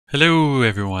Hello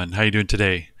everyone, how you doing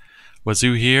today?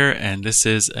 Wazoo here, and this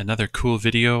is another cool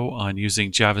video on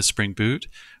using Java Spring Boot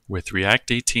with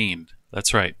React 18.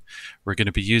 That's right, we're going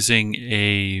to be using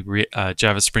a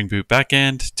Java Spring Boot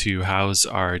backend to house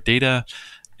our data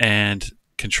and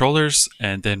controllers,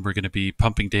 and then we're going to be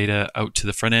pumping data out to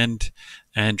the front end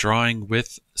and drawing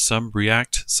with some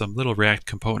little React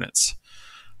components.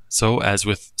 So as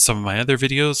with some of my other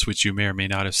videos, which you may or may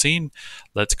not have seen,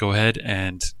 let's go ahead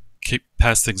and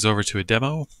pass things over to a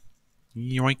demo.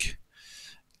 Yoink.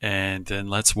 And then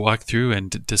let's walk through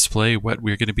and display what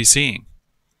we're going to be seeing.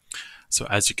 So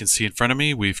as you can see in front of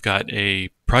me, we've got a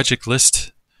project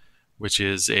list, which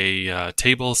is a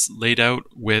table laid out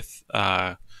with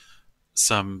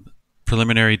some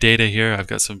preliminary data here. I've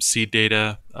got some seed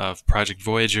data of Project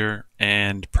Voyager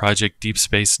and Project Deep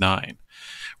Space Nine,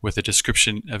 with a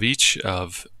description of each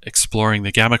of exploring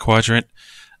the Gamma Quadrant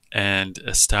and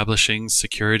establishing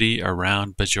security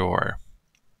around Bajor.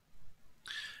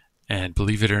 And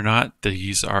believe it or not,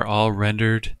 these are all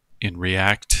rendered in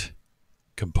React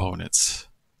components.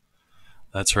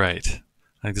 That's right. I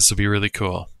think this will be really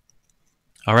cool.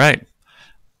 All right.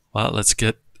 Well, let's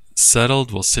get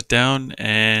settled. We'll sit down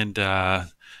and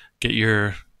get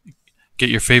your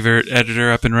favorite editor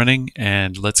up and running,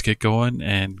 and let's get going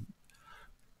and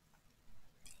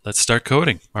let's start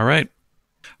coding. All right.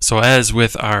 So as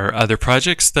with our other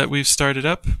projects that we've started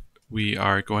up, we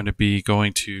are going to be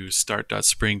going to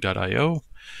start.spring.io,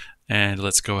 and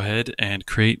let's go ahead and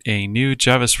create a new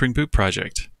Java Spring Boot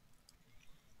project.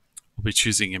 We'll be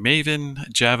choosing a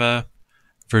Maven Java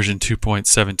version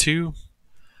 2.72.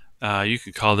 You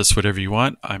can call this whatever you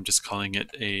want. I'm just calling it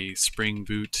a Spring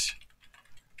Boot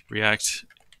React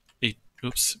 8,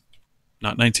 oops,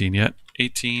 not 19 yet,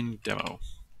 18 demo.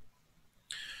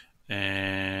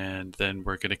 And then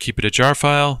we're going to keep it a jar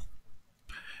file.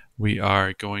 We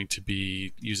are going to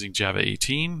be using Java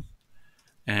 18.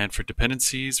 And for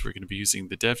dependencies, we're going to be using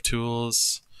the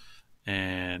DevTools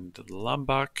and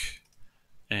Lombok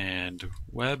and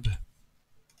Web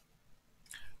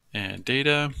and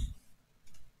Data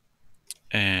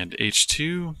and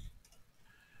H2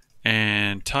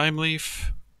 and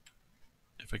Thymeleaf.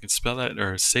 If I can spell that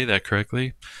or say that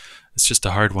correctly. It's just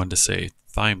a hard one to say.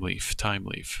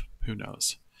 Thymeleaf. Who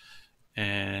knows?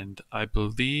 And I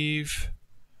believe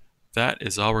that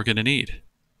is all we're going to need.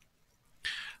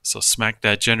 So smack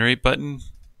that generate button,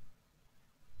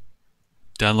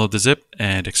 download the zip,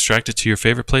 and extract it to your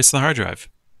favorite place on the hard drive.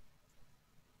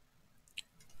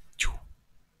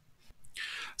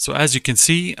 So as you can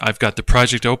see, I've got the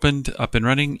project opened up and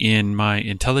running in my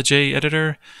IntelliJ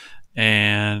editor,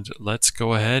 and let's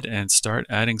go ahead and start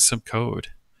adding some code.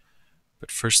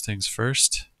 But first things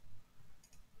first,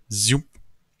 zoom.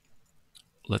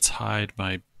 Let's hide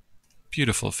my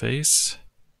beautiful face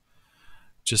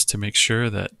just to make sure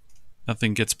that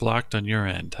nothing gets blocked on your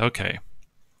end. Okay.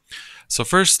 So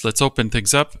first, let's open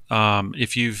things up.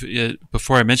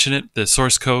 Before I mention it, the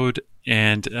source code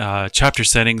and chapter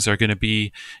settings are going to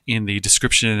be in the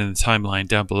description and the timeline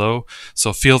down below.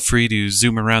 So feel free to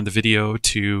zoom around the video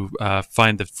to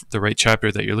find the right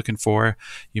chapter that you're looking for.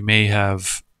 You may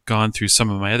have gone through some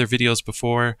of my other videos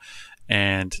before,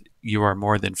 and you are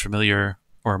more than familiar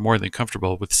or more than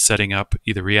comfortable with setting up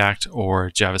either React or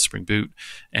Java Spring Boot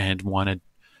and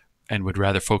would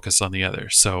rather focus on the other.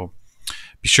 So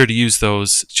be sure to use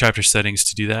those chapter settings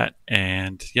to do that.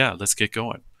 And yeah, let's get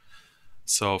going.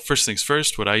 So first things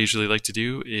first, what I usually like to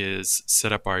do is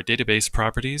set up our database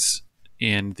properties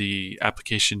in the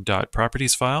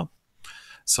application.properties file.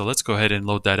 So let's go ahead and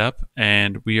load that up,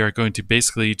 and we are going to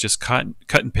basically just cut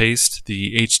and paste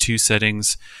the H2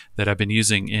 settings that I've been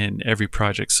using in every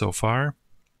project so far.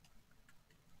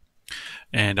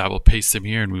 And I will paste them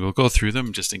here, and we will go through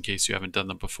them just in case you haven't done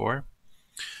them before.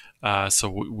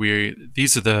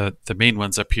 These are the main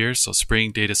ones up here. So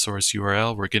Spring data source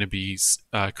URL, we're going to be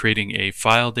creating a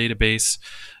file database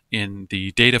in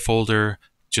the data folder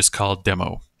just called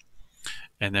demo.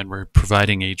 And then we're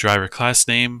providing a driver class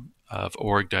name of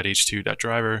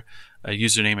org.h2.driver, a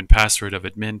username and password of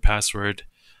admin password.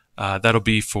 That'll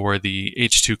be for the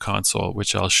H2 console,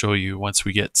 which I'll show you once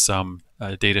we get some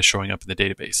data showing up in the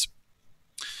database.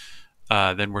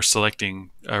 Then we're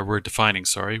defining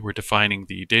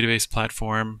the database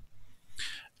platform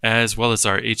as well as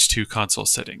our H2 console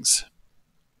settings.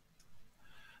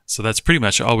 So that's pretty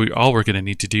much all we're going to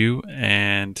need to do.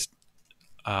 And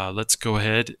let's go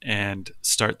ahead and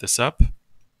start this up.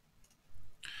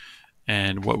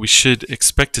 And what we should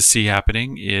expect to see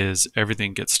happening is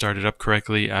everything gets started up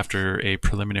correctly after a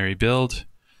preliminary build.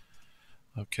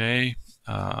 Okay,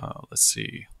 let's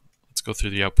see. Let's go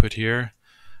through the output here.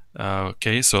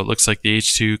 Okay, so it looks like the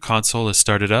H2 console is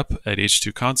started up at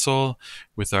H2 console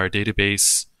with our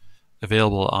database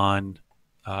available on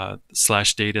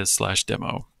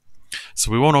 /data/demo.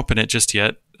 So we won't open it just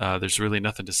yet. There's really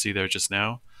nothing to see there just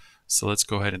now. So let's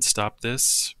go ahead and stop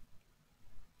this.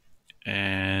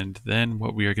 And then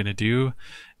what we are going to do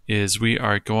is we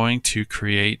are going to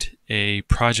create a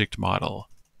project model.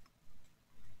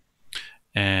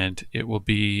 And it will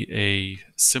be a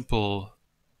simple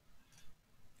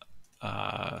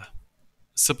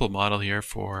model here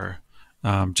for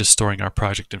just storing our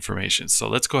project information. So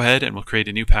let's go ahead and we'll create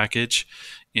a new package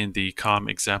in the com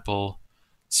example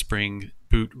Spring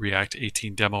Boot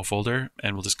React18 demo folder,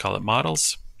 and we'll just call it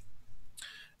models.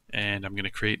 And I'm going to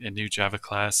create a new Java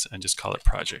class and just call it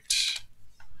project.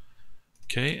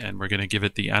 Okay, and we're going to give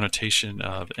it the annotation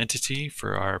of entity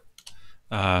for our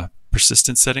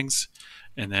persistence settings,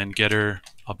 and then getter,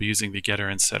 I'll be using the getter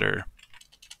and setter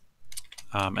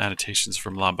annotations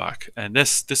from Lombok. And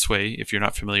this way, if you're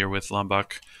not familiar with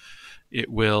Lombok, it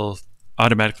will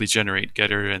automatically generate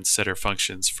getter and setter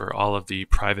functions for all of the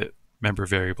private member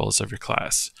variables of your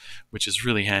class, which is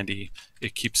really handy.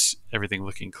 It keeps everything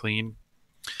looking clean.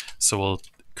 So we'll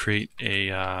create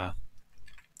a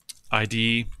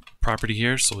ID property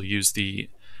here. So we'll use the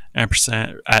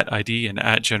ampersand @ID and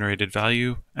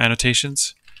 @generated_value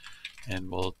annotations,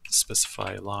 and we'll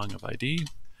specify long of ID.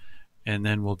 And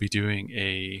then we'll be doing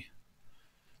a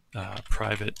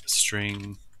private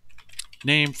string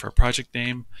name for a project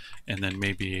name, and then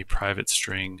maybe a private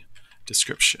string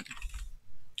description.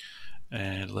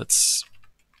 And let's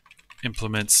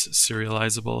implement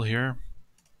serializable here.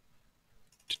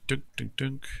 Dunk, dunk,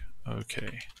 dunk.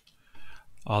 Okay.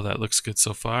 All that looks good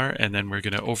so far. And then we're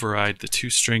going to override the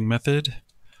toString method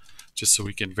just so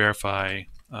we can verify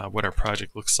what our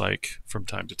project looks like from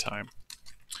time to time.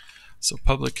 So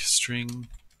public string,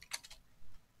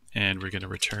 and we're going to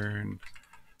return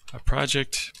a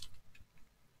project,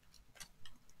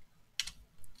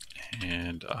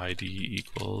 and ID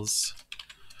equals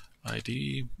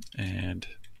ID, and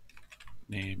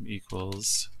name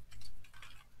equals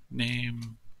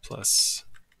name plus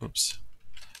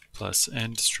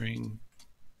end string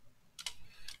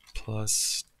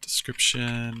plus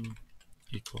description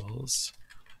equals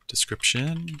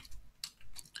description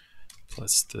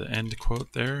plus the end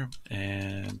quote there,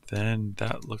 and then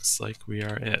that looks like we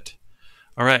are it.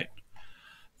 All right,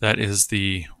 that is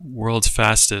the world's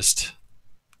fastest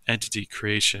entity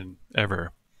creation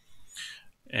ever.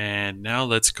 And now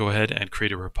let's go ahead and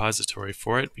create a repository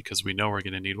for it because we know we're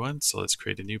going to need one. So let's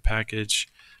create a new package,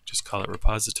 just call it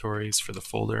repositories for the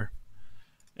folder,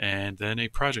 and then a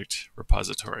project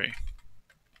repository.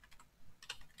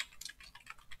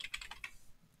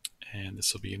 And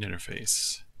this will be an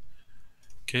interface.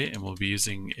 Okay, and we'll be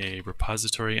using a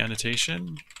repository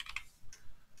annotation,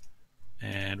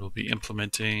 and we'll be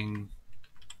implements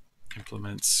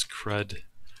CRUD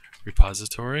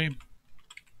repository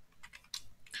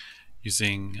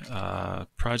using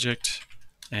project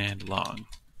and long.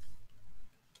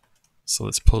 So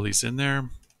let's pull these in there.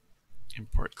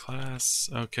 Import class.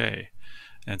 Okay,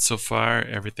 and so far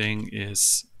everything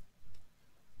is.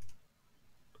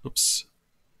 Oops.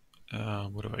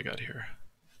 What have I got here?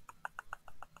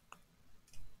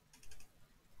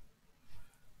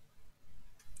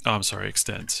 Oh, I'm sorry,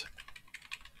 extends.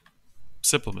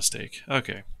 Simple mistake.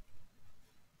 Okay.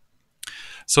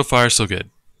 So far, so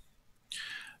good.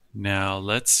 Now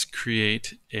let's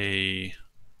create a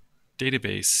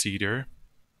database seeder.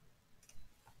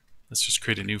 Let's just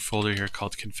create a new folder here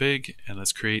called config, and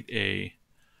let's create a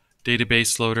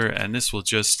DatabaseLoader, and this will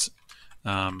just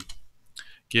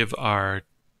give our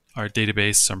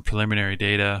database some preliminary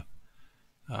data.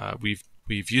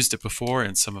 We've used it before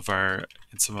in some of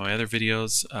my other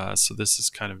videos, so this is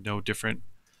kind of no different.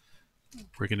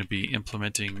 We're going to be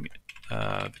implementing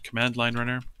the command line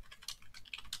runner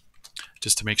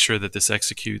just to make sure that this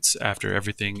executes after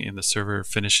everything in the server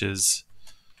finishes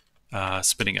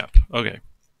spinning up. Okay,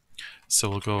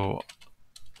 so we'll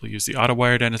use the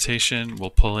auto-wired annotation. We'll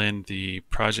pull in the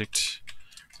project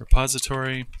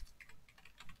repository,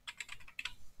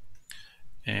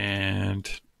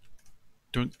 and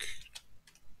doink,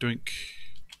 doink,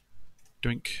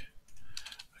 doink.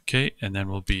 Okay, and then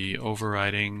we'll be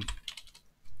overriding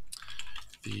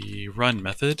the run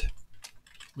method,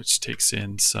 which takes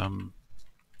in some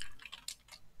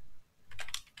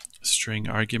string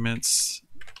arguments,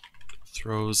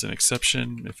 throws an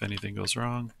exception if anything goes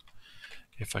wrong.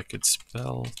 If I could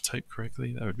type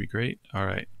correctly, that would be great. All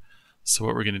right, so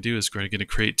what we're going to do is we're going to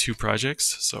create two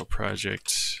projects. So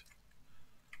project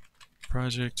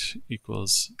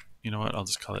equals, you know what, I'll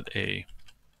just call it A.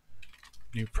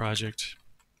 new project,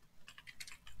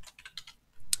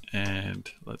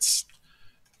 and let's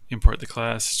import the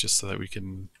class just so that we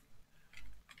can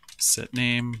set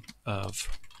name of,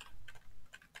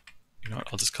 you know what,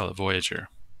 I'll just call it Voyager,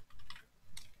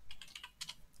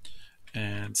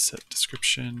 and set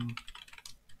description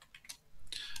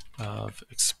of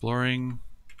exploring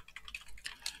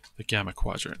the gamma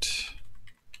quadrant.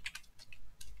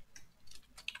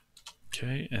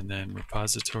 Okay, and then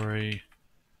repository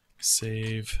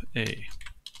save A,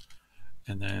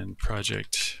 and then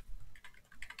project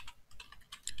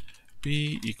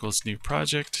B equals new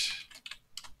project,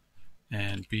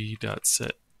 and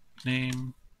b.set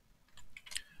name,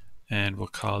 and we'll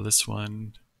call this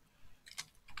one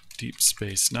deep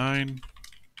space 9,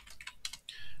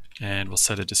 and we'll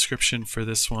set a description for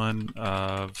this one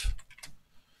of,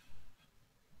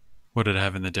 what did I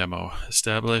have in the demo?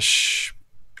 Establish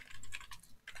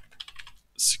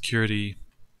security,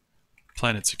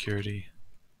 planet security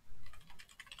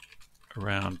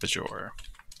around Bajor.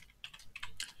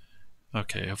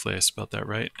 Okay, hopefully I spelled that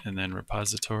right. And then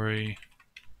repository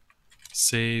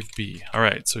save B. All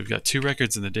right, so we've got 2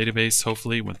 records in the database,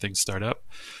 hopefully, when things start up.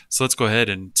 So let's go ahead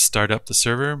and start up the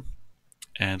server,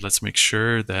 and let's make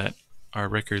sure that our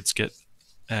records get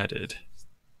added.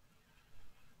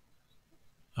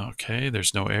 Okay,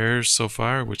 there's no errors so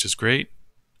far, which is great.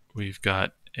 We've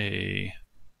got a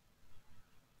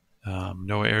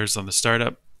no errors on the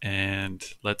startup, and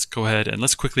let's go ahead and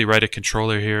let's quickly write a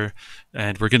controller here,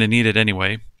 and we're going to need it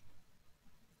anyway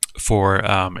for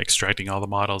extracting all the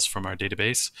models from our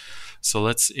database. So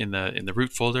let's, in the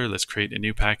root folder, let's create a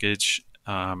new package,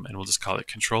 and we'll just call it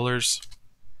controllers.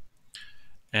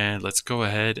 And let's go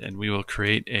ahead and we will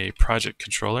create a project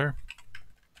controller.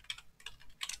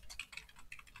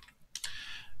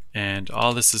 And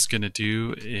all this is going to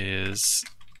do is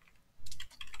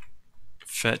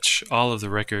fetch all of the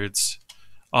records,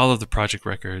 all of the project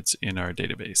records in our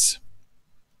database.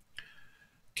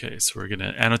 Okay, so we're going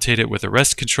to annotate it with a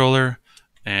REST controller,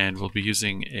 and we'll be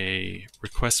using a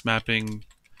request mapping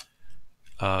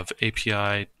of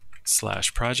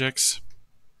API/projects.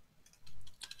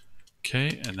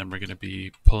 Okay, and then we're going to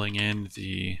be pulling in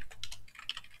the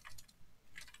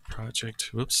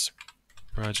project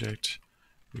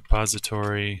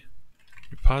repository.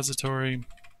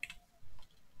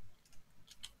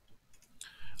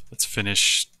 Let's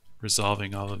finish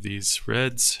resolving all of these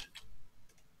reds.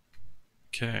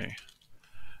 Okay,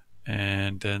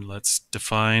 and then let's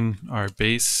define our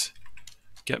base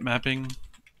get mapping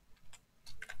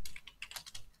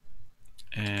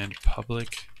and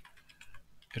public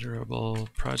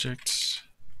iterable project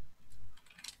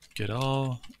get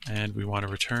all, and we want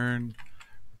to return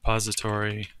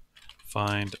repository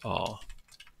find all.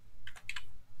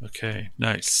 Okay,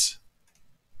 nice.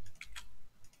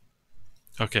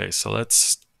 Okay, so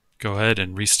let's go ahead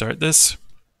and restart this.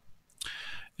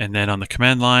 And then on the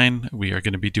command line, we are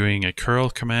going to be doing a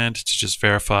curl command to just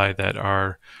verify that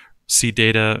our seed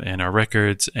data and our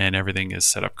records and everything is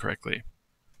set up correctly.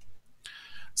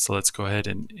 So let's go ahead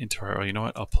and into our, oh, you know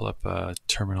what? I'll pull up a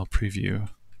terminal preview.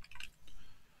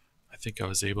 I think I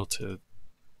was able to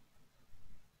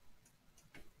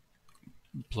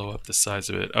blow up the size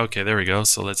of it. Okay, there we go.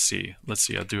 So let's see.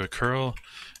 I'll do a curl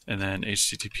and then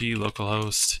HTTP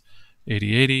localhost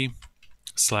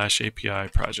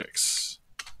 8080/API projects.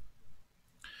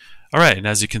 All right, and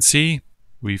as you can see,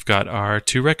 we've got our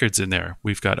 2 records in there.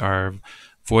 We've got our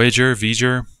Voyager,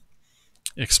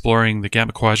 exploring the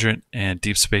Gamma Quadrant, and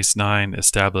Deep Space 9,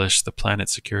 establish the planet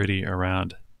security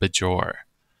around Bajor.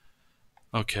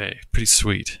 Okay, pretty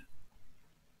sweet.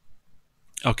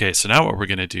 Okay, so now what we're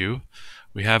going to do,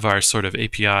 we have our sort of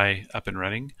API up and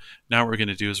running. Now what we're going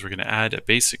to do is we're going to add a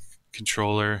basic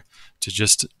controller to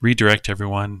just redirect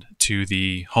everyone to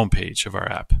the home page of our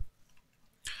app.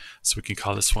 So we can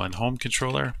call this one home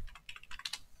controller,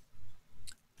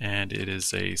 and it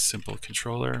is a simple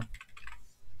controller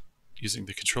using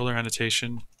the controller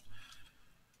annotation.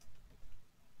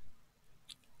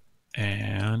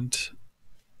 And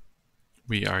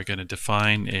we are going to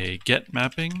define a get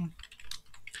mapping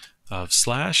of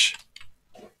slash.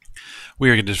 We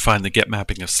are going to define the get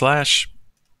mapping of slash,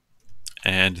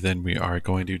 and then we are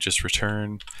going to just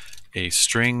return a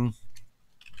string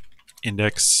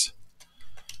index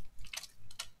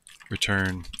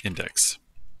return index.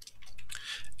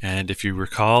 And if you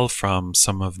recall from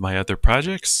some of my other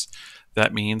projects,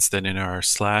 that means that in our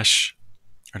slash,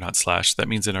 or not slash, that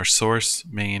means in our source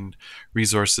main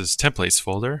resources templates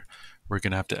folder, we're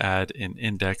going to have to add an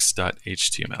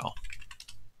index.html.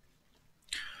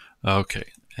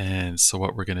 Okay, and so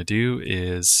what we're going to do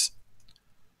is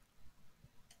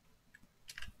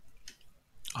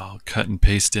I'll cut and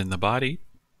paste in the body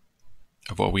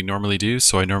of what we normally do.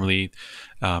 So I normally,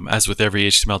 as with every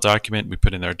HTML document, we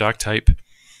put in our doc type,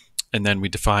 and then we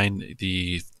define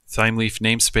the Thymeleaf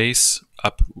namespace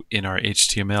up in our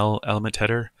HTML element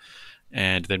header.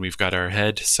 And then we've got our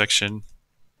head section,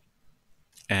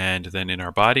 and then in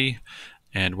our body.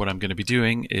 And what I'm going to be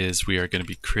doing is we are going to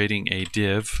be creating a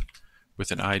div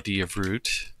with an ID of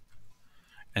root.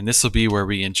 And this will be where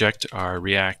we inject our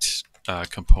React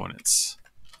components.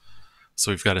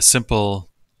 So we've got a simple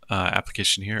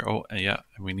application here. Oh, yeah,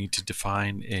 and we need to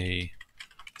define a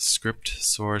script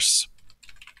source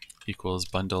equals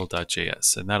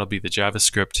bundle.js. And that'll be the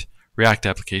JavaScript React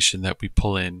application that we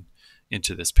pull in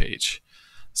into this page.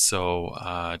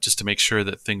 So just to make sure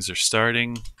that things are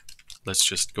starting, let's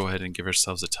just go ahead and give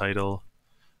ourselves a title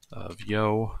of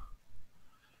yo,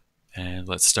 and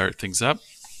let's start things up.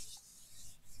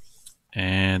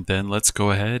 And then let's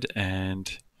go ahead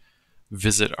and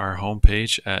visit our home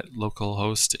page at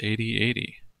localhost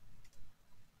 8080.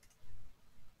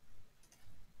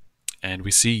 And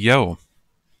we see yo.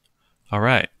 All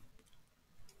right.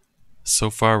 So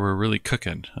far we're really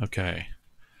cooking. Okay.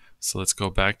 So let's go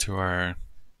back to our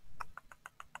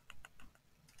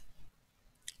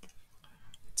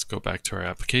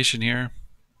application here.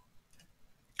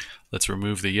 Let's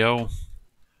remove the yo,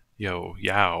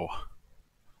 yow.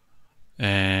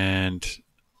 And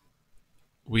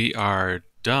we are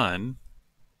done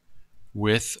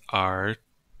with our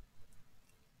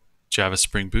Java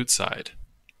Spring Boot side.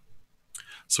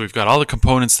 So we've got all the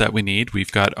components that we need.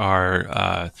 We've got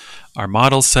our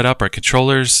models set up, our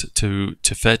controllers to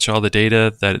fetch all the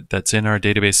data that's in our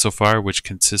database so far, which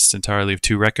consists entirely of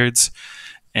 2 records,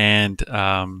 and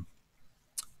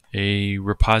a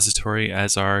repository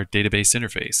as our database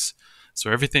interface. So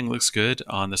everything looks good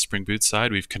on the Spring Boot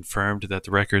side. We've confirmed that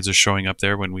the records are showing up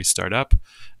there when we start up,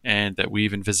 and that we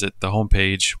even visit the home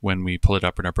page when we pull it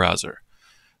up in our browser.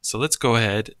 So let's go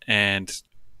ahead and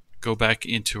go back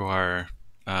into our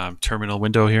terminal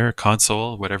window here,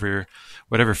 console, whatever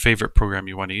favorite program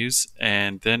you want to use,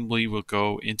 and then we will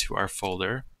go into our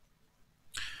folder.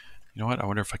 You know what? I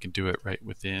wonder if I can do it right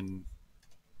within.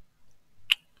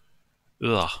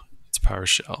 It's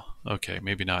PowerShell. Okay,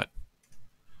 maybe not.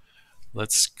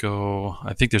 Let's go.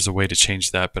 I think there's a way to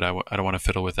change that, but I don't want to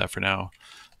fiddle with that for now.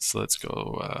 So let's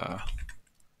go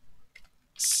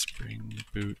Spring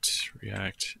Boot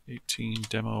React 18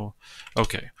 demo.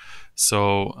 Okay,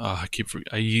 so I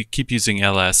keep using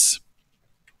ls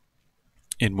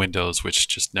in Windows, which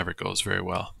just never goes very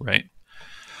well, right?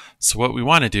 So what we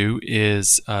want to do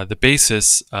is the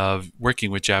basis of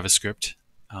working with JavaScript,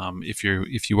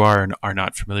 if you are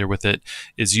not familiar with it,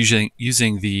 is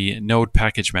using the Node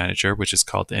package manager, which is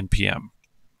called NPM.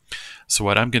 So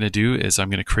what I'm going to do is I'm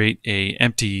going to create a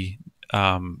empty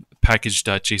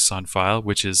package.json file,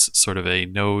 which is sort of a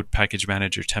Node package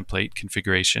manager template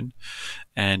configuration,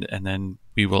 and then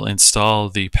we will install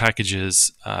the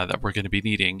packages that we're going to be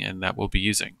needing and that we'll be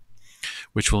using,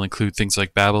 which will include things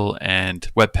like Babel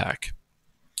and Webpack.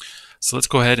 So let's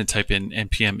go ahead and type in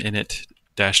npm init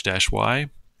 --y,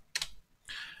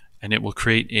 and it will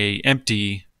create a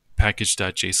empty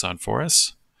package.json for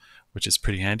us, which is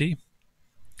pretty handy.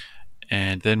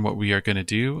 And then what we are going to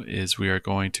do is we are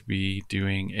going to be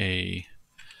doing a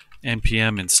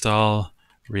npm install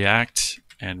react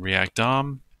and react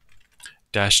dom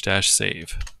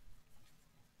 --save,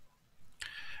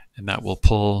 and that will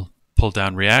pull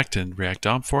down React and React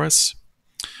DOM for us.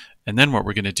 And then what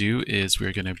we're going to do is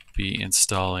we're going to be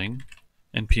installing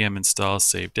npm install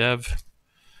save dev,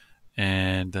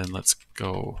 and then let's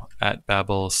go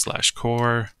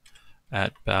 @babel/core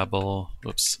 @babel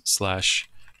 /preset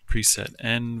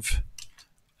env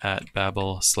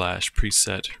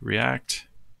 @babel/preset react,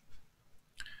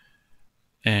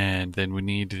 and then we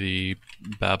need the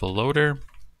Babel loader,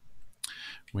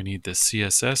 we need the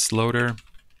CSS loader.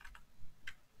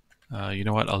 You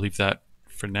know what, I'll leave that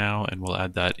for now and we'll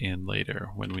add that in later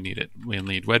when we need it. We'll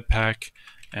need Webpack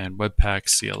and Webpack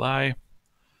CLI,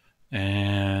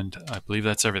 and I believe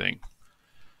that's everything.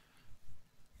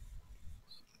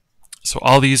 So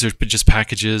all these are just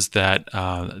packages that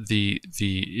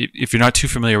if you're not too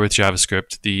familiar with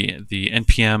JavaScript, the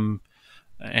npm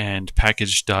and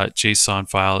package.json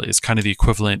file is kind of the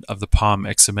equivalent of the POM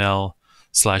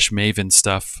XML/Maven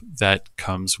stuff that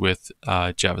comes with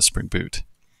Java Spring Boot.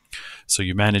 So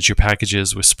you manage your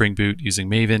packages with Spring Boot using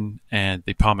Maven and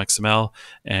the POM XML,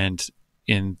 and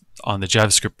on the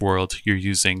JavaScript world, you're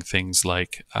using things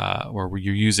like, or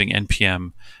you're using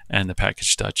npm and the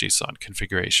package.json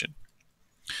configuration.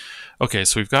 Okay,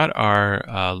 so we've got our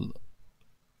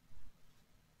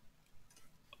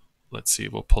let's see,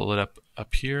 we'll pull it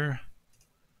up here,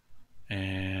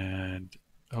 and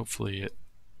hopefully it,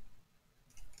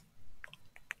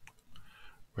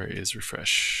 where is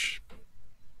refresh?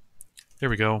 There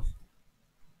we go.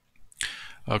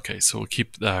 Okay, so we'll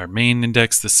keep our main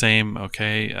index the same.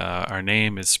 Okay, our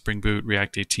name is Spring Boot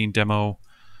React18 demo.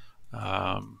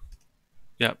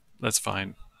 Yep, that's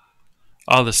fine.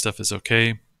 All this stuff is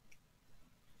okay.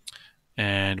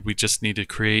 And we just need to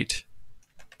create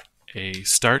a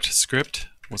start script,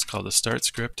 what's called a start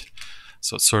script.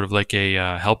 So it's sort of like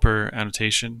a helper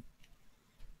annotation.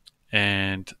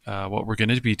 And what we're going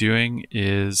to be doing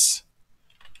is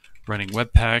running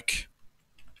Webpack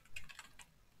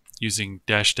using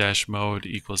 -- mode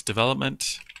equals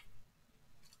development.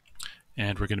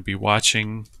 And we're going to be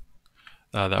watching.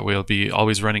 That way it'll be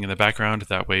always running in the background.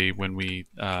 That way when we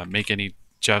make any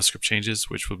JavaScript changes,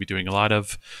 which we'll be doing a lot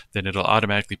of, then it'll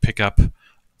automatically pick up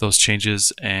those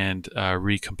changes and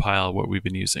recompile what we've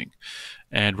been using.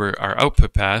 And our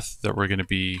output path that we're going to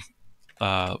be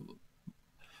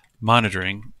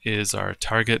monitoring is our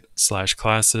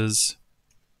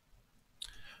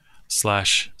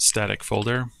target/classes/static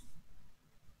folder.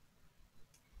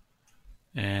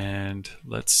 And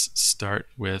let's start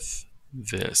with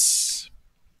this.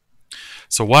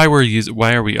 So why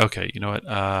are we okay? You know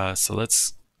what? So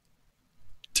let's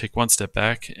take one step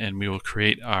back, and we will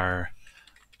create our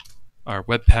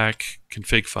Webpack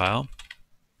config file,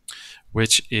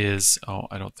 which is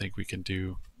I don't think we can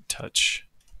do touch.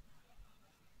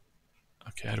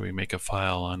 Okay, how do we make a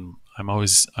file on?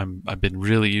 I've been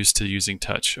really used to using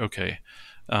touch. Okay.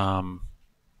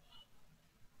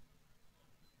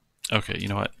 Okay, you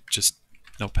know what? Just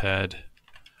Notepad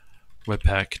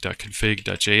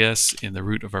webpack.config.js in the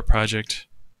root of our project.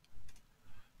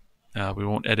 We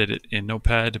won't edit it in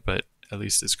Notepad, but at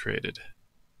least it's created.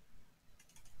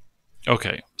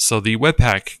 Okay, so the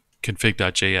webpack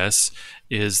config.js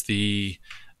is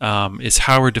is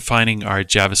how we're defining our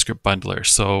JavaScript bundler.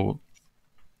 So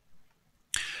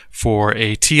for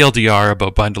a TLDR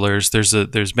about bundlers,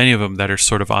 there's many of them that are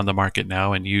sort of on the market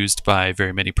now and used by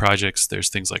very many projects. There's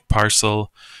things like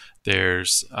Parcel,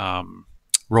 there's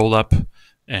Rollup,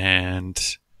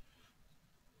 and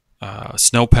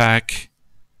Snowpack.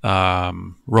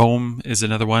 Roam is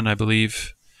another one, I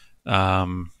believe.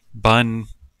 Bun.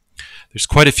 There's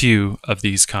quite a few of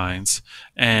these kinds,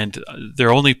 and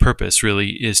their only purpose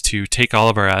really is to take all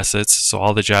of our assets, so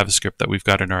all the JavaScript that we've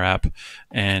got in our app,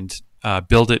 and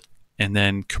build it and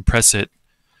then compress it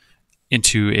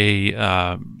into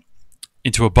a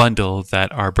bundle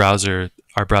that our browser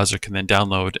can then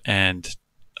download and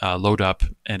load up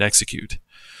and execute.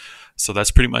 So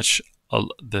that's pretty much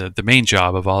the main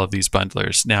job of all of these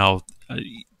bundlers. Now,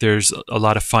 there's a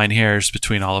lot of fine hairs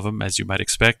between all of them, as you might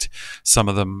expect. Some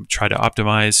of them try to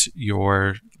optimize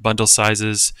your bundle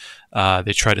sizes.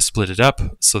 They try to split it up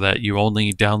so that you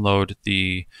only download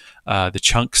the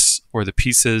chunks or the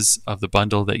pieces of the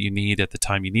bundle that you need at the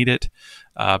time you need it.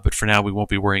 But for now, we won't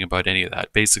be worrying about any of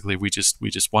that. Basically, we just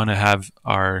want to have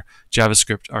our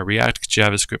JavaScript, our React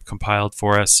JavaScript compiled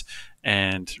for us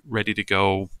and ready to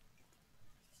go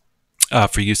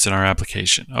for use in our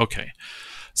application. Okay.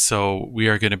 So we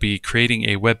are going to be creating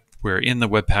we're in the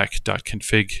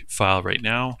webpack.config file right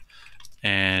now,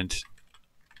 and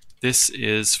this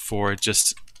is for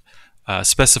just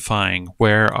specifying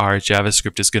where our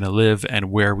JavaScript is going to live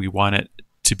and where we want it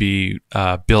to be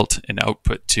built and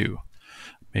output to.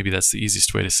 Maybe that's the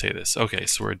easiest way to say this. Okay,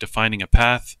 so we're defining a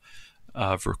path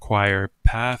of require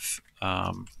path.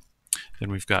 Then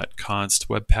we've got const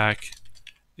webpack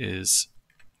is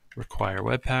require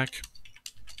webpack.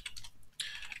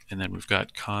 And then we've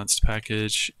got const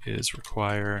package is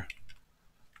require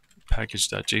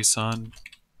package.json.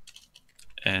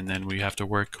 And then we have to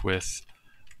work with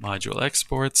module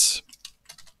exports.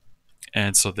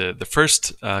 And so the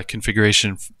first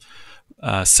configuration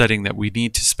setting that we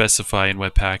need to specify in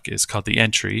Webpack is called the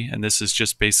entry. And this is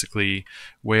just basically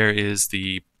where is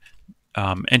the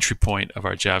entry point of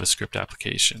our JavaScript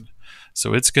application.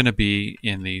 So it's going to be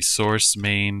in the source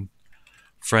main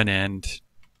front end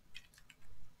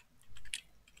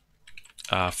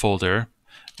folder,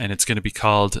 and it's going to be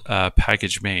called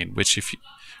package main, which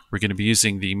we're going to be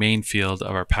using the main field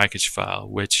of our package file,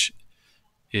 which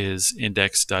is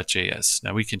index.js.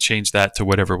 Now we can change that to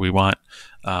whatever we want.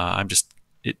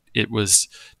 It was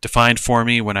defined for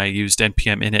me when I used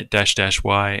npm init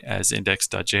 --y as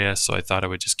index.js, so I thought I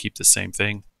would just keep the same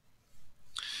thing.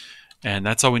 And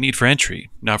that's all we need for entry.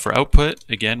 Now for output,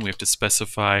 again, we have to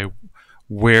specify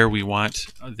where we want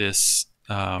this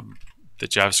the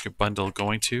JavaScript bundle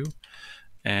going to.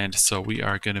 And so we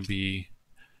are going to be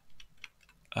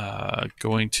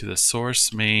going to the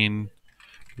source main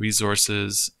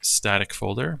resources static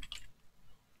folder.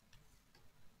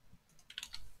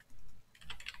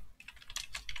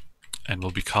 And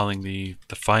we'll be calling the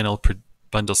final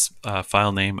bundle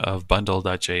file name of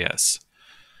bundle.js.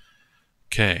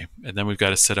 Okay, and then we've got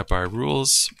to set up our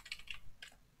rules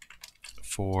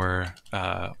for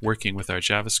working with our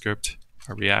JavaScript,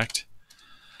 our React.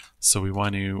 So we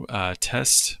want to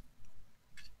test,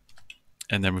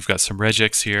 and then we've got some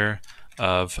regex here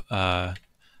of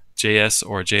JS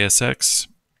or JSX.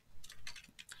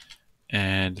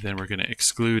 And then we're going to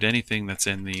exclude anything that's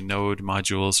in the node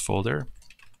modules folder.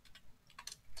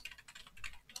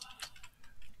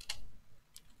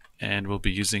 And we'll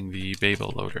be using the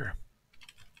DatabaseLoader.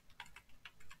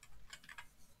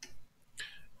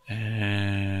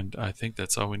 And I think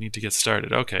that's all we need to get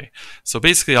started. Okay, so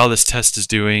basically all this test is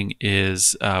doing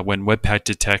is when Webpack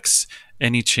detects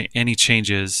any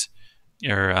changes,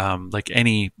 or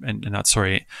any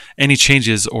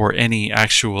changes or any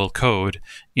actual code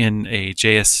in a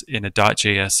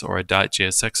 .js or a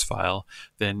 .jsx file,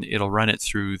 then it'll run it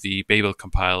through the Babel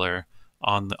compiler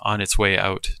on its way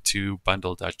out to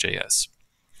bundle.js,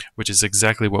 which is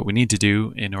exactly what we need to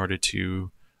do in order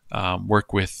to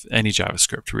work with any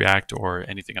JavaScript, React, or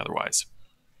anything otherwise.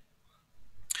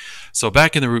 So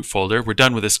back in the root folder, we're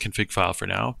done with this config file for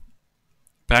now.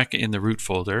 Back in the root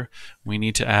folder, we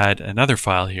need to add another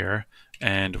file here,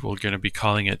 and we're going to be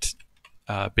calling it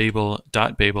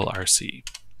babel.babelrc.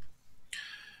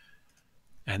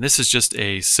 And this is just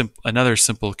another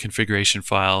simple configuration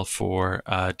file for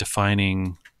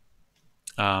defining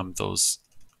those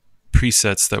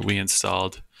presets that we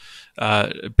installed.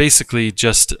 Basically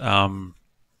just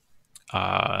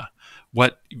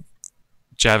what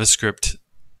JavaScript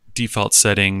default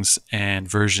settings and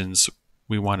versions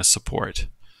we want to support.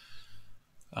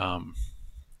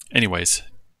 Anyways,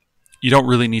 you don't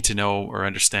really need to know or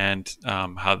understand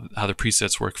how the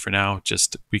presets work for now.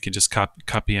 We can just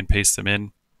copy and paste them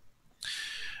in.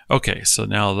 Okay, so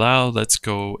now let's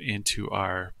go into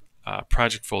our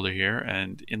project folder here,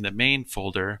 and in the main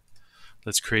folder,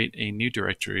 let's create a new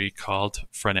directory called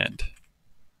frontend.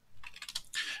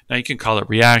 Now you can call it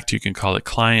React, you can call it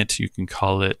client, you can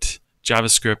call it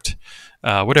JavaScript,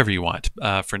 whatever you want.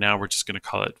 For now, we're just going to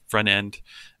call it frontend.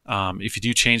 If you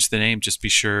do change the name, just be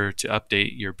sure to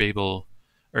update your Babel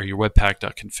or your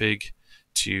webpack.config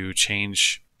to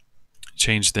change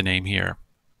the name here.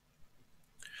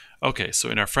 Okay, so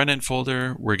in our frontend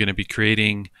folder, we're going to be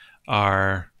creating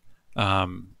our,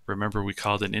 remember we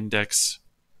called an index.js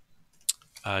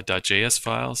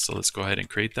file, so let's go ahead and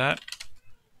create that.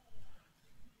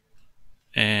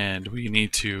 And we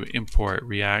need to import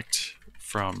React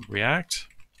from React,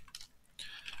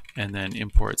 and then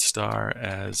import star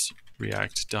as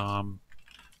React DOM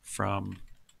from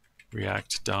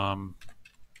React DOM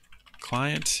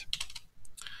client.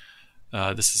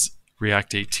 This is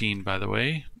React18, by the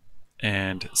way.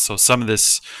 And so some of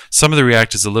the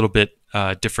React is a little bit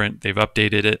different. They've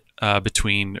updated it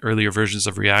between earlier versions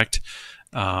of React.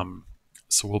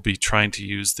 So we'll be trying to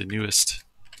use the newest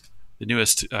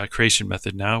creation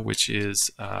method now, which is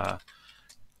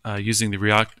using the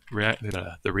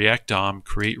React DOM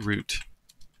create root.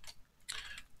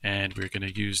 And we're going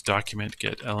to use document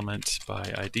get element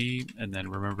by ID, and then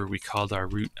remember we called our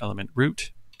root element root.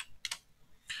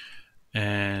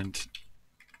 And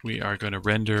we are going to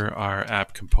render our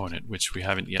app component, which we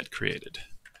haven't yet created,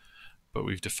 but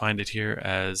we've defined it here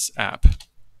as app.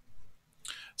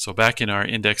 So back in our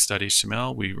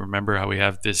index.html, we remember how we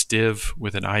have this div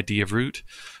with an ID of root.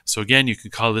 So again, you can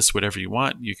call this whatever you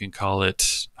want. You can call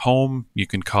it home, you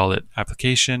can call it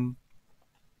application,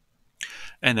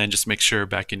 and then just make sure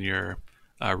back in your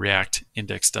React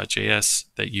index.js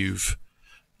that you've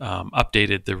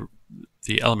updated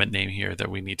the element name here that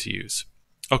we need to use.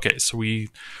 Okay, so we're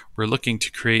looking to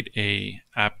create a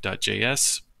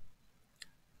app.js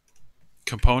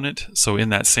component. So in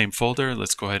that same folder,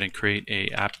 let's go ahead and create a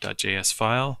app.js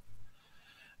file.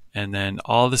 And then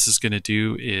all this is going to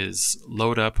do is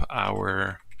load up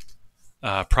our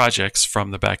projects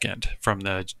from the backend, from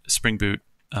the Spring Boot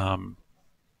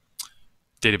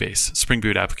database, Spring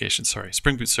Boot application, sorry,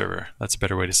 Spring Boot server. That's a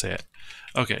better way to say it.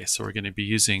 Okay, so we're going to be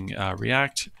using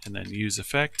React, and then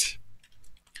useEffect,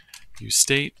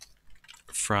 useState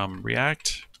from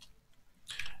React.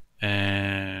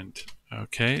 And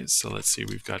okay, so let's see,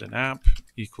 we've got an app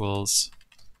equals,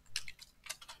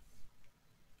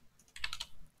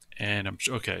 and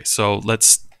okay, so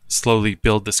let's slowly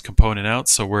build this component out.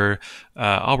 So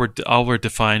all we're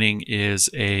defining is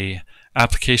a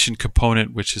application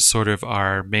component, which is sort of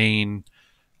our main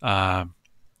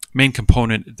main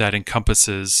component that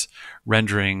encompasses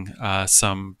rendering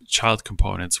some child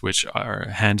components, which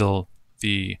handle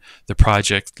the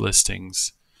project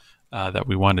listings that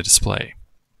we want to display.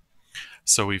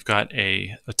 So we've got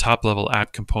a top-level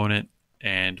app component,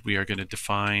 and we are going to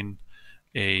define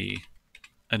an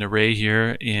array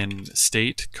here in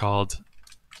state called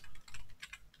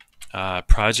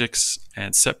projects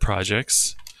and set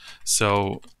projects.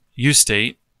 So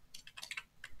useState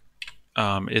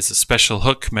is a special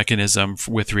hook mechanism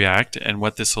with React, and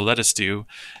what this will let us do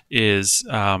is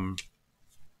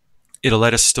it'll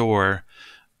let us store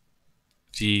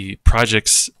the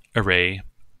projects array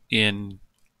in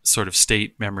sort of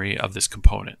state memory of this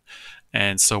component.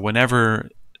 And so whenever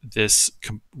this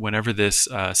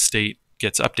state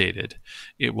gets updated,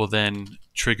 it will then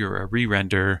trigger a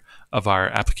re-render of our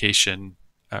application,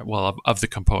 of the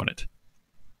component.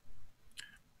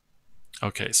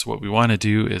 Okay, so what we want to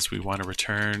do is we want to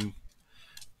return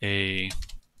a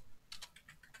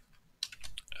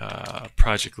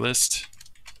project list,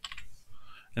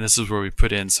 and this is where we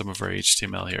put in some of our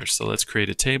HTML here. So let's create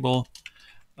a table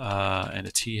and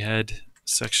a t-head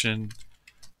section,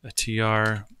 a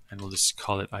tr, and we'll just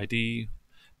call it ID.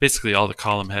 Basically all the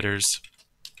column headers,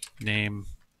 name,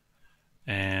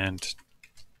 and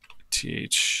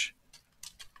th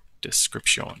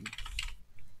description.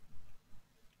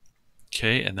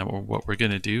 Okay, and then what we're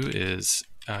going to do is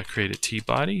create a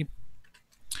t-body,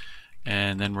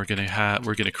 and then we're going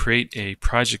to create a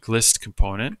project list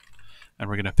component, and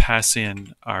we're going to pass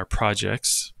in our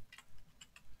projects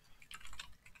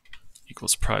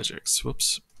equals projects.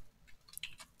 Whoops.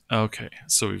 Okay,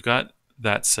 so we've got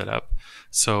that set up.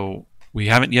 So we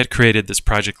haven't yet created this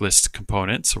project list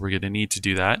component, so we're going to need to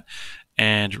do that.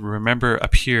 And remember,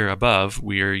 up here above,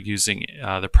 we are using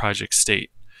the project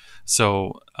state.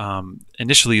 So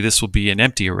initially this will be an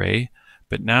empty array,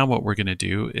 but now what we're going to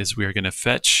do is we are going to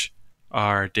fetch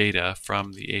our data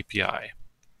from the API.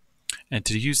 And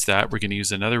to use that, we're going to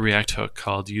use another React hook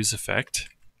called useEffect.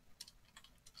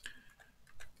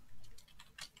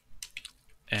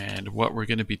 And what we're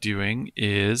going to be doing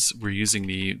is we're using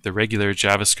the regular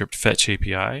JavaScript fetch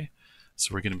API.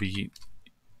 So we're going to be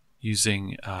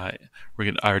using,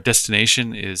 our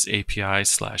destination is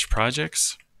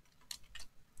API/projects.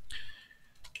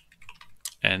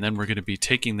 And then we're going to be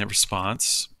taking the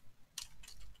response,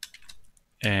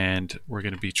 and we're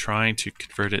going to be trying to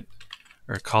convert it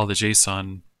or call the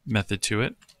JSON method to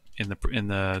it in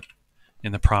the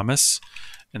promise,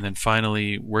 and then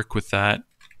finally work with that.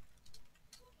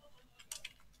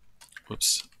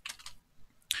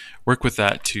 Work with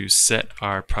that to set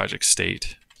our project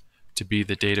state to be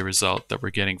the data result that we're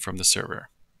getting from the server.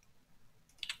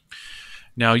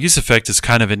 Now, useEffect is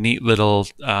kind of a neat little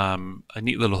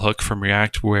hook from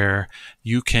React where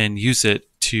you can use it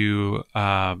to,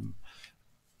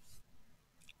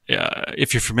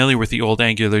 if you're familiar with the old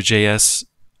AngularJS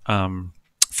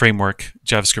framework,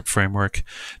 JavaScript framework,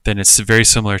 then it's very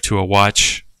similar to a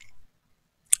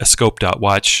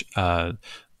scope.watch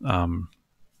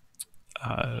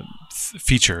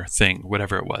feature thing,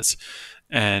 whatever it was.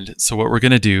 And so what we're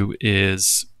going to do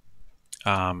is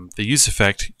the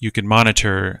useEffect, you can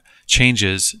monitor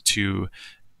changes to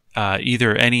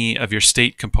either any of your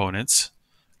state components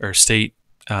or state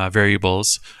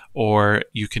variables, or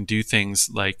you can do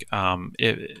things like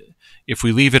if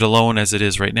we leave it alone as it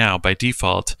is right now by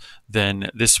default, then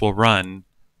this will run,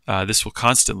 this will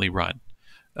constantly run.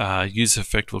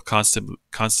 useEffect will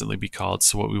constantly be called.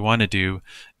 So what we want to do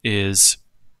is,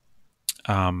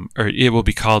 or it will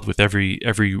be called with every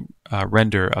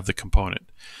render of the component.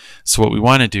 So what we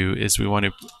want to do is we want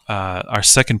to, our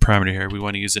second parameter here, we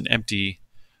want to use an empty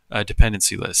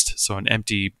dependency list, so an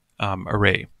empty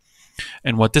array.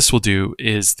 And what this will do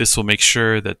is this will make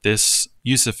sure that this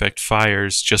useEffect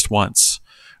fires just once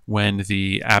when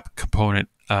the app component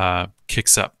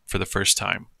kicks up for the first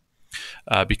time.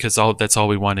 Because that's all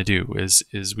we want to do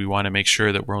is we want to make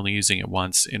sure that we're only using it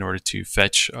once in order to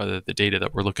fetch the data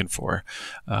that we're looking for.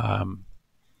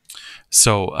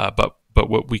 But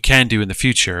what we can do in the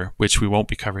future, which we won't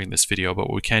be covering in this video, but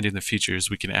what we can do in the future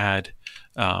is we can add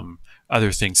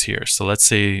other things here. So let's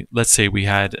say we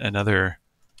had another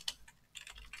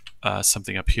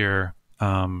something up here,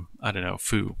 I don't know,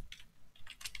 foo,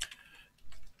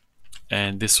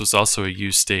 and this was also a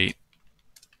use state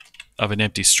of an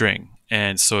empty string.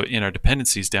 And so in our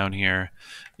dependencies down here,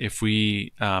 if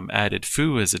we added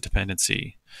foo as a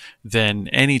dependency, then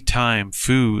anytime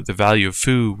foo, the value of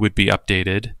foo would be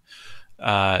updated,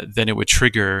 then it would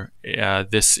trigger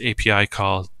this API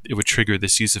call. It would trigger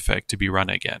this useEffect to be run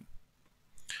again.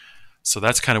 So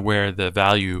that's kind of where the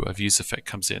value of useEffect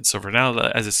comes in. So for now,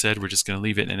 as I said, we're just going to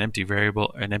leave it an empty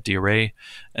variable, an empty array,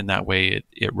 and that way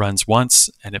it runs once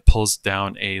and it pulls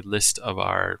down a list of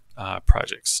our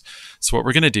projects. So what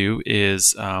we're going to do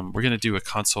is we're going to do a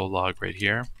console log right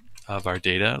here of our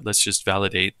data. Let's just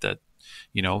validate that,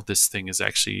 you know, this thing is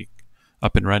actually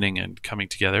up and running and coming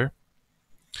together.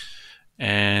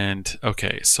 And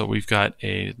okay, so we've got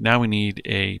now we need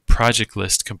a project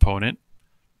list component,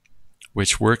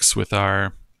 which works with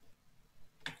our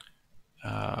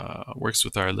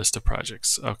list of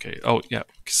projects. Okay. Oh yeah.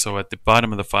 So at the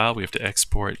bottom of the file, we have to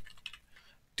export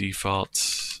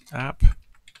default app.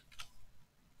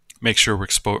 Make sure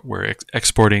we're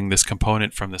exporting this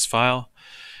component from this file,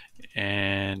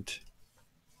 and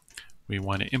we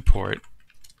want to import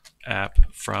app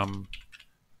from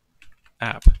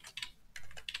app.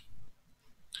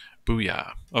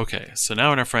 Booyah. Okay, so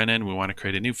now in our front end, we want to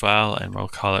create a new file, and we'll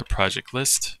call it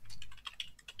ProjectList.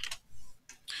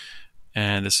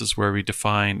 And this is where we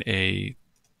define a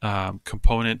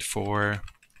component for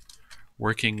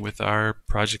working with our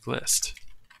project list.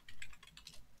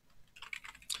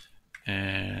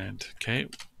 And okay,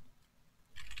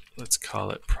 let's call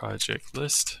it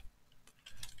ProjectList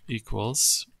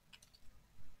equals,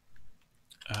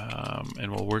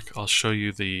 and I'll show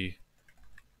you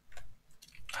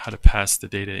how to pass the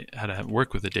data, how to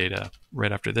work with the data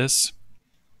right after this.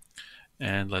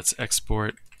 And let's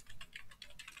export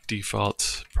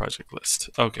default project list.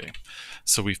 Okay,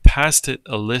 so we've passed it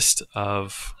a list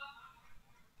of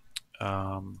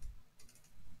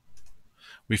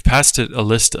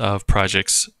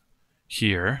projects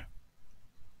here,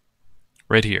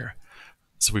 right here.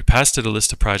 So we passed it a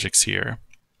list of projects here.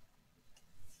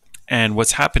 And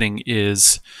what's happening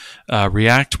is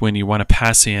React, when you want to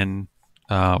pass in,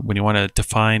 when you want to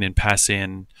define and pass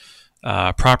in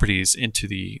properties into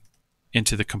the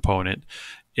component,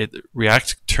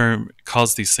 React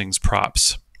calls these things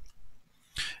props.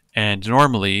 And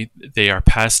normally they are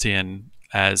passed in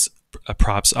as a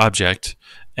props object,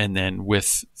 and then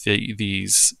with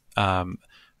these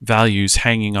values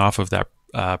hanging off of that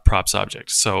props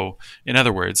object. So in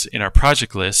other words, in our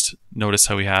project list, notice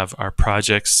how we have our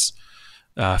projects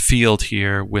field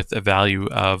here with a value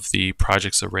of the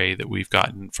projects array that we've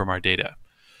gotten from our data.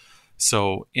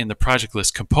 So in the project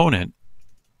list component,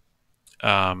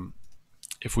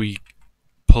 if we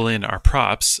pull in our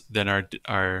props, then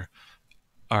our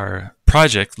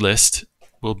project list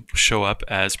will show up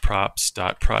as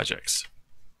props.projects.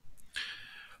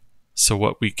 So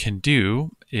what we can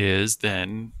do is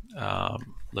then,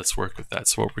 let's work with that.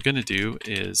 So what we're going to do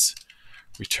is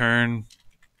return,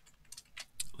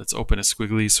 let's open a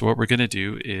squiggly. So what we're going to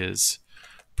do is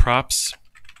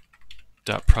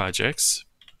props.projects,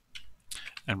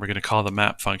 and we're going to call the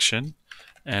map function,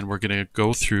 and we're going to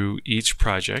go through each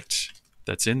project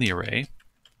that's in the array.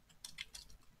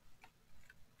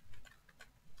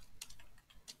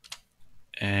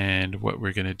 And what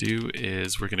we're going to do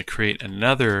is we're going to create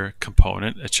another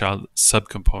component, a child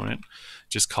subcomponent,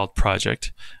 just called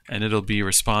project, and it'll be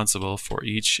responsible for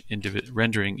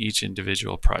rendering each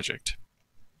individual project.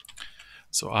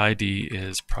 So ID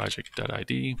is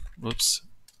project.id, whoops.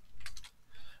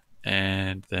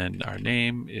 And then our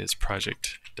name is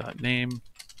project.name,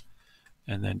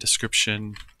 and then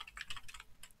description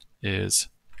is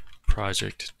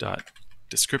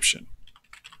project.description.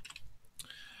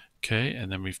 Okay,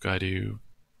 and then we've got to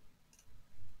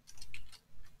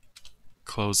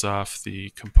close off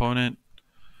the component.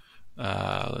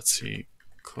 Let's see,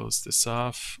 close this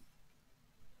off.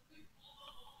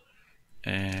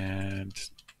 And,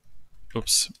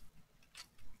 oops,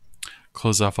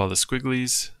 close off all the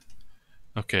squigglies.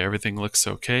 Okay, everything looks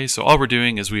okay. So all we're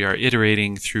doing is we are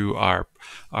iterating through our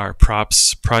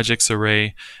props projects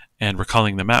array, and we're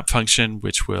calling the map function,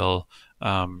 which will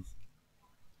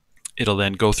it'll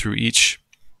then go through each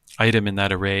item in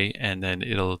that array, and then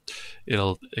it'll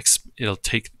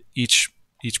take each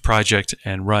project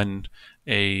and run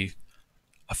a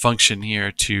function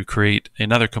here to create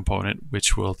another component,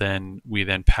 which will we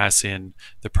then pass in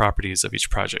the properties of each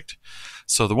project.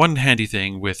 So the one handy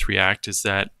thing with React is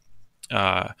that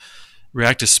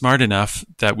React is smart enough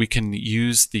that we can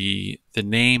use the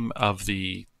name of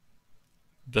the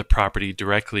property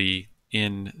directly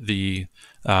in the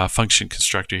function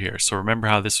constructor here. So remember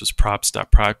how this was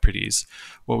props.properties.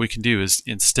 What we can do is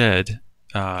instead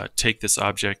take this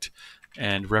object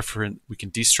and we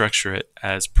can destructure it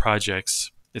as projects.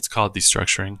 It's called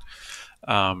destructuring,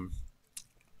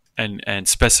 and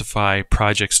specify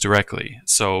projects directly.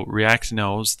 So React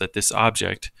knows that this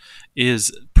object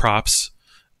is props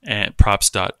and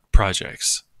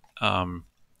props.projects.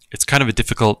 it's kind of a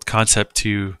difficult concept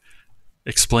to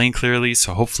explain clearly,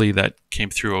 so hopefully that came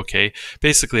through okay.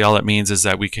 Basically, all it means is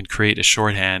that we can create a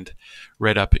shorthand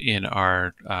right up in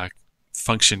our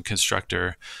function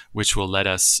constructor, which will let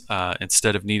us,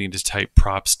 instead of needing to type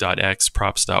props.x,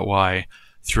 props.y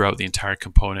throughout the entire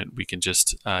component, we can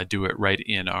just do it right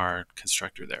in our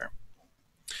constructor there.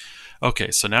 Okay,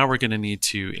 so now we're going to need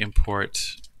to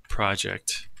import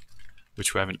project,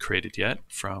 which we haven't created yet,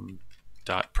 from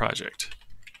 .project.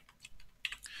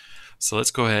 So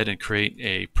let's go ahead and create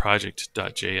a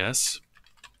project.js.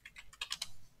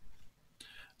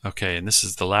 Okay, and this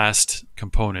is the last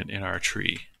component in our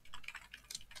tree.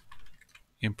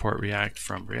 Import React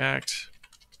from React,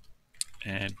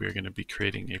 and we're going to be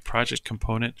creating a project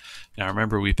component. Now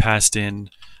remember, we passed in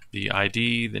the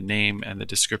ID, the name, and the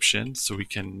description, so we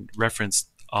can reference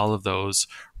all of those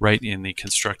right in the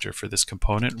constructor for this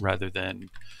component rather than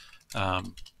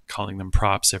calling them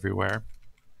props everywhere.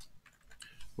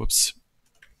 Whoops.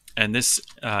 And this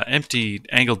empty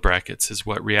angled brackets is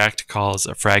what React calls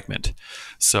a fragment.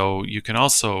 So you can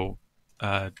also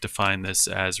define this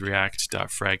as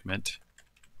react.fragment.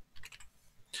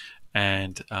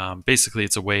 And basically,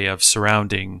 it's a way of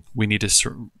surrounding.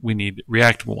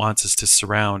 React wants us to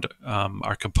surround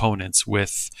our components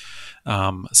with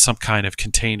some kind of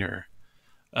container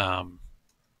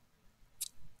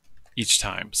each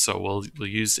time. So we'll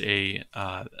use a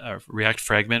React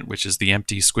fragment, which is the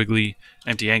empty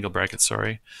angle bracket,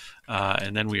 sorry,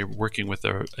 and then we are working with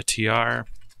a tr,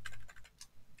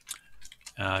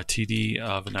 td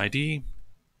of an ID,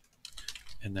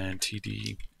 and then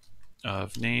td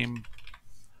of name,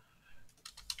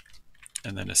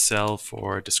 and then a cell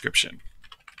for description.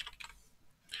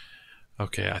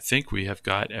 Okay, I think we have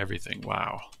got everything.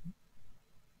 Wow.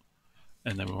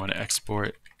 And then we want to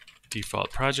export default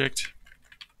project,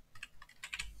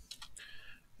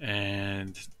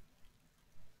 and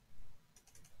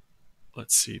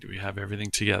let's see, do we have everything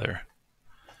together?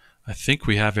 I think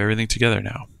we have everything together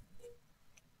now.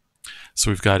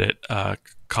 So we've got it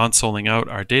consoling out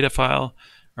our data file,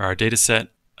 or our data set,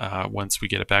 once we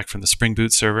get it back from the Spring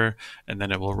Boot server, and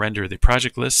then it will render the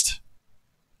project list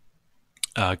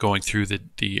going through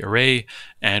the array,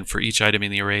 and for each item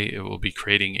in the array it will be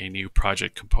creating a new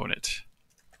project component.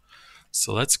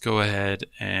 So let's go ahead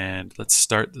and let's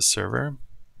start the server.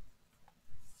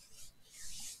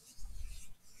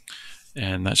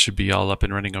 And that should be all up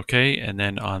and running okay. And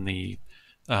then on the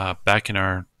back in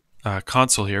our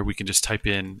console here, we can just type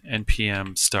in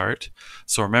npm start.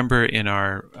 So remember, in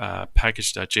our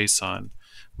package.json,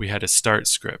 we had a start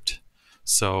script.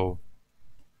 So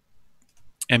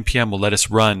npm will let us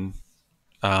run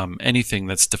anything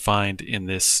that's defined in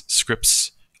this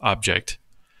scripts object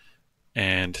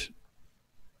and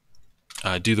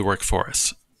do the work for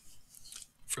us,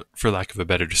 for lack of a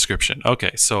better description.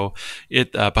 Okay, so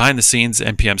it behind the scenes,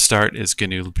 npm start is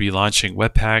going to be launching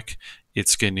Webpack.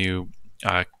 It's going to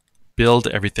build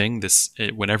everything.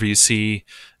 Whenever you see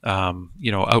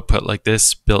output like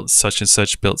this, built such and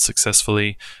such, built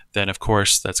successfully, then of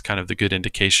course that's kind of the good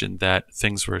indication that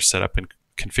things were set up and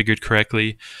configured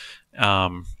correctly.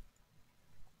 And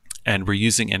we're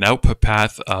using an output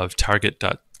path of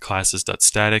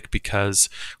target.classes.static because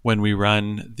when we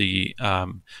run the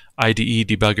IDE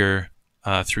debugger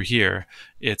through here,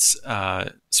 it's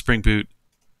Spring Boot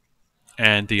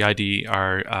and the IDE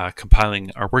are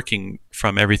working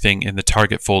from everything in the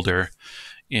target folder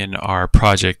in our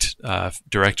project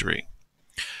directory.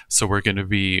 So we're going to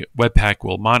be, Webpack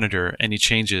will monitor any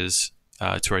changes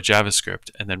to our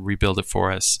JavaScript and then rebuild it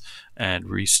for us and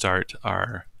restart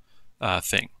our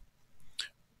thing.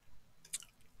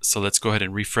 So let's go ahead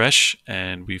and refresh,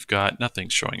 and we've got nothing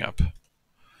showing up.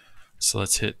 So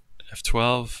let's hit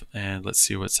F12 and let's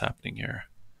see what's happening here.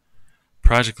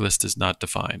 Project list is not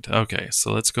defined. Okay,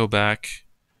 so let's go back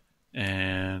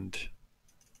and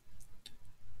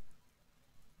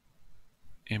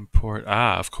import.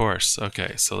 Of course.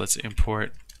 Okay, so let's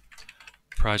import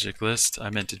project list. I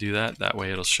meant to do that. That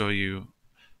way it'll show you,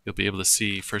 you'll be able to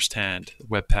see firsthand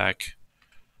Webpack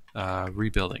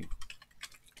rebuilding.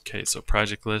 Okay, so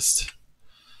project list.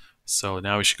 So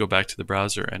now we should go back to the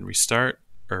browser and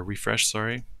refresh,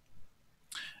 sorry.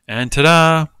 And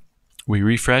ta-da! We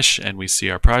refresh and we see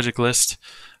our project list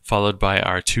followed by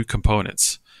our two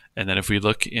components. And then if we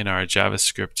look in our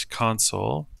JavaScript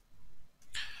console,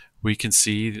 we can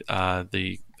see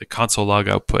the console log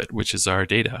output, which is our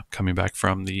data coming back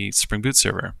from the Spring Boot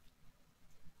server.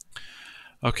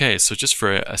 Okay, so just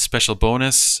for a special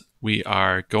bonus, we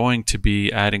are going to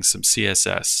be adding some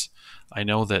CSS. I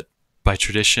know that by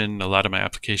tradition, a lot of my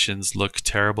applications look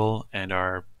terrible and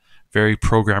are very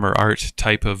programmer art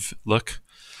type of look.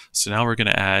 So now we're going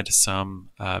to add some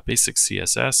basic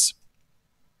CSS.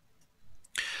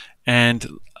 And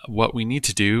what we need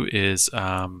to do is,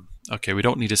 okay, we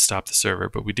don't need to stop the server,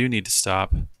 but we do need to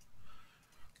stop.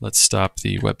 Let's stop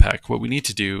the Webpack. What we need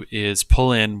to do is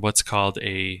pull in what's called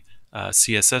a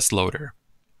CSS loader.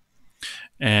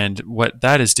 And what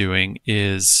that is doing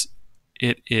is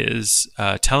it is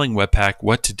telling Webpack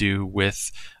what to do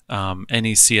with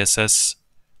any CSS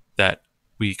that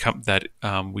we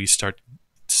start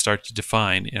to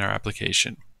define in our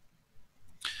application.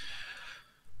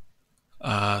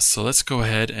 So let's go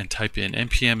ahead and type in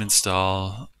npm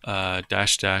install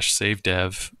 -- save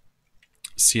dev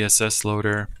CSS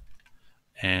loader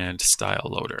and style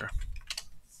loader.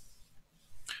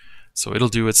 So it'll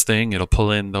do its thing. It'll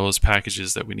pull in those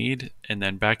packages that we need, and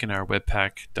then back in our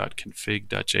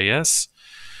webpack.config.js,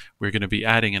 we're going to be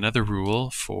adding another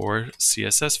rule for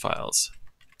CSS files.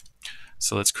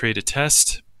 So let's create a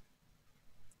test,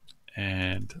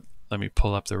 and let me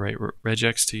pull up the right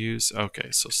regex to use. Okay,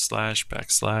 so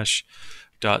 //.css,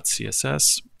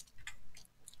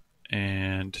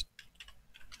 and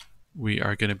we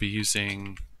are going to be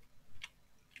using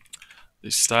the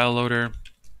style loader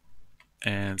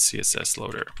and CSS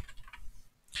loader.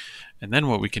 And then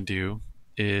what we can do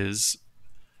is,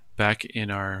 back in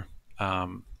our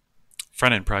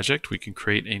front-end project, we can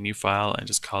create a new file and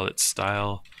just call it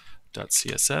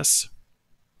style.css.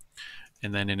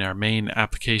 And then in our main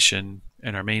application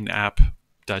and our main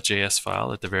app.js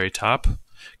file at the very top,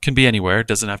 can be anywhere, it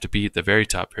doesn't have to be at the very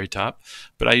top,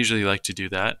 but I usually like to do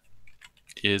that,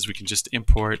 is we can just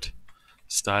import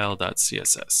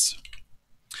style.css.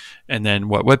 And then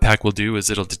what Webpack will do is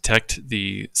it'll detect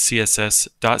the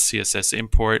CSS.css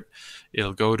import.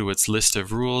 It'll go to its list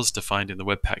of rules defined in the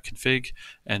Webpack config,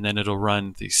 and then it'll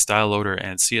run the style loader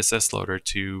and CSS loader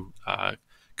to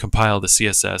compile the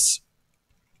CSS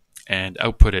and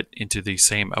output it into the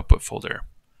same output folder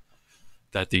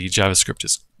that the JavaScript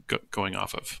is going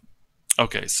off of.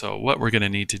 Okay, so what we're going to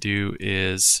need to do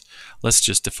is, let's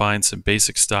just define some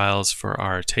basic styles for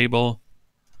our table.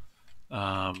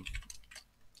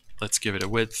 Let's give it a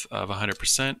width of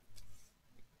 100%,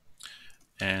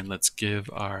 and let's give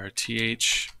our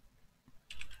th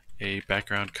a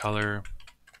background color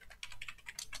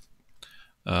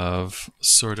of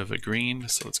sort of a green,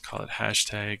 so let's call it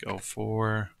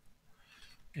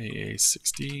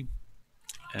 #04AA60,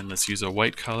 and let's use a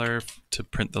white color to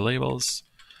print the labels.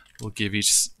 We'll give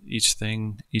each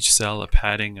cell a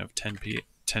padding of 10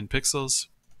 pixels,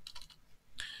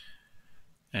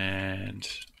 and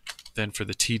then for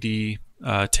the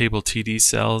table TD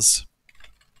cells,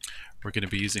 we're going to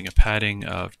be using a padding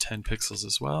of 10 pixels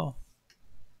as well.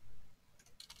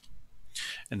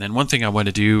 And then one thing I want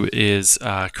to do is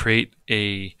create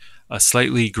a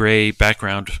slightly gray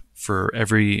background for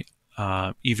every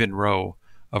even row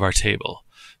of our table.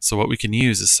 So what we can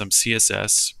use is some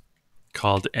CSS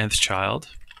called nth child.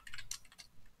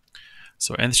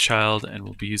 So nth child, and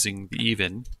we'll be using the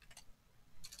even.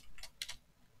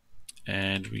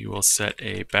 And we will set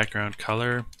a background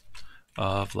color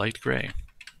of light gray.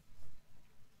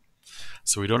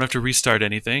 So we don't have to restart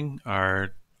anything. Oh,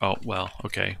 well,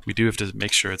 okay. We do have to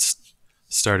make sure it's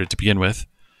started to begin with.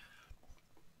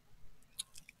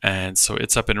 And so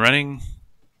it's up and running.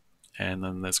 And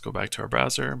then let's go back to our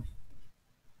browser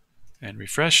and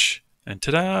refresh. And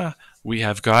ta-da! We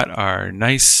have got our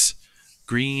nice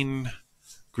green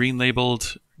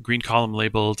column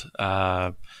labeled,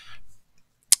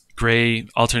 gray,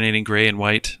 alternating gray and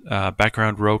white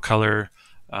background row color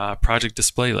project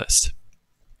display list.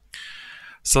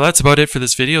 So that's about it for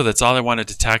this video. That's all I wanted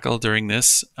to tackle during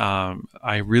this.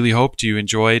 I really hoped you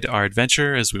enjoyed our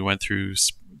adventure as we went through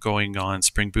going on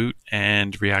Spring Boot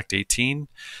and React18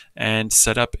 and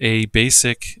set up a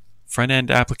basic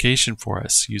front-end application for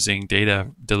us using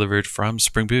data delivered from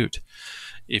Spring Boot.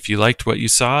 If you liked what you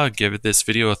saw, give this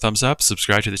video a thumbs up,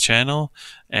 subscribe to the channel,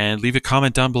 and leave a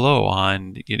comment down below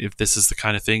on if this is the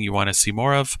kind of thing you want to see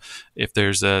more of, if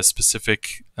there's a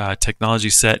specific technology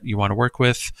set you want to work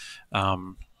with.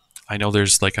 I know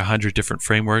there's like 100 different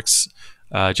frameworks,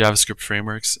 JavaScript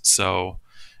frameworks, so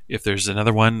if there's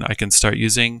another one I can start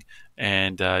using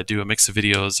and do a mix of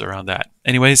videos around that.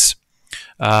 Anyways,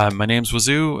 my name's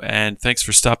Wazoo, and thanks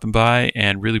for stopping by,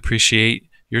 and really appreciate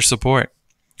your support.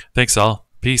 Thanks all.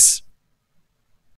 Peace.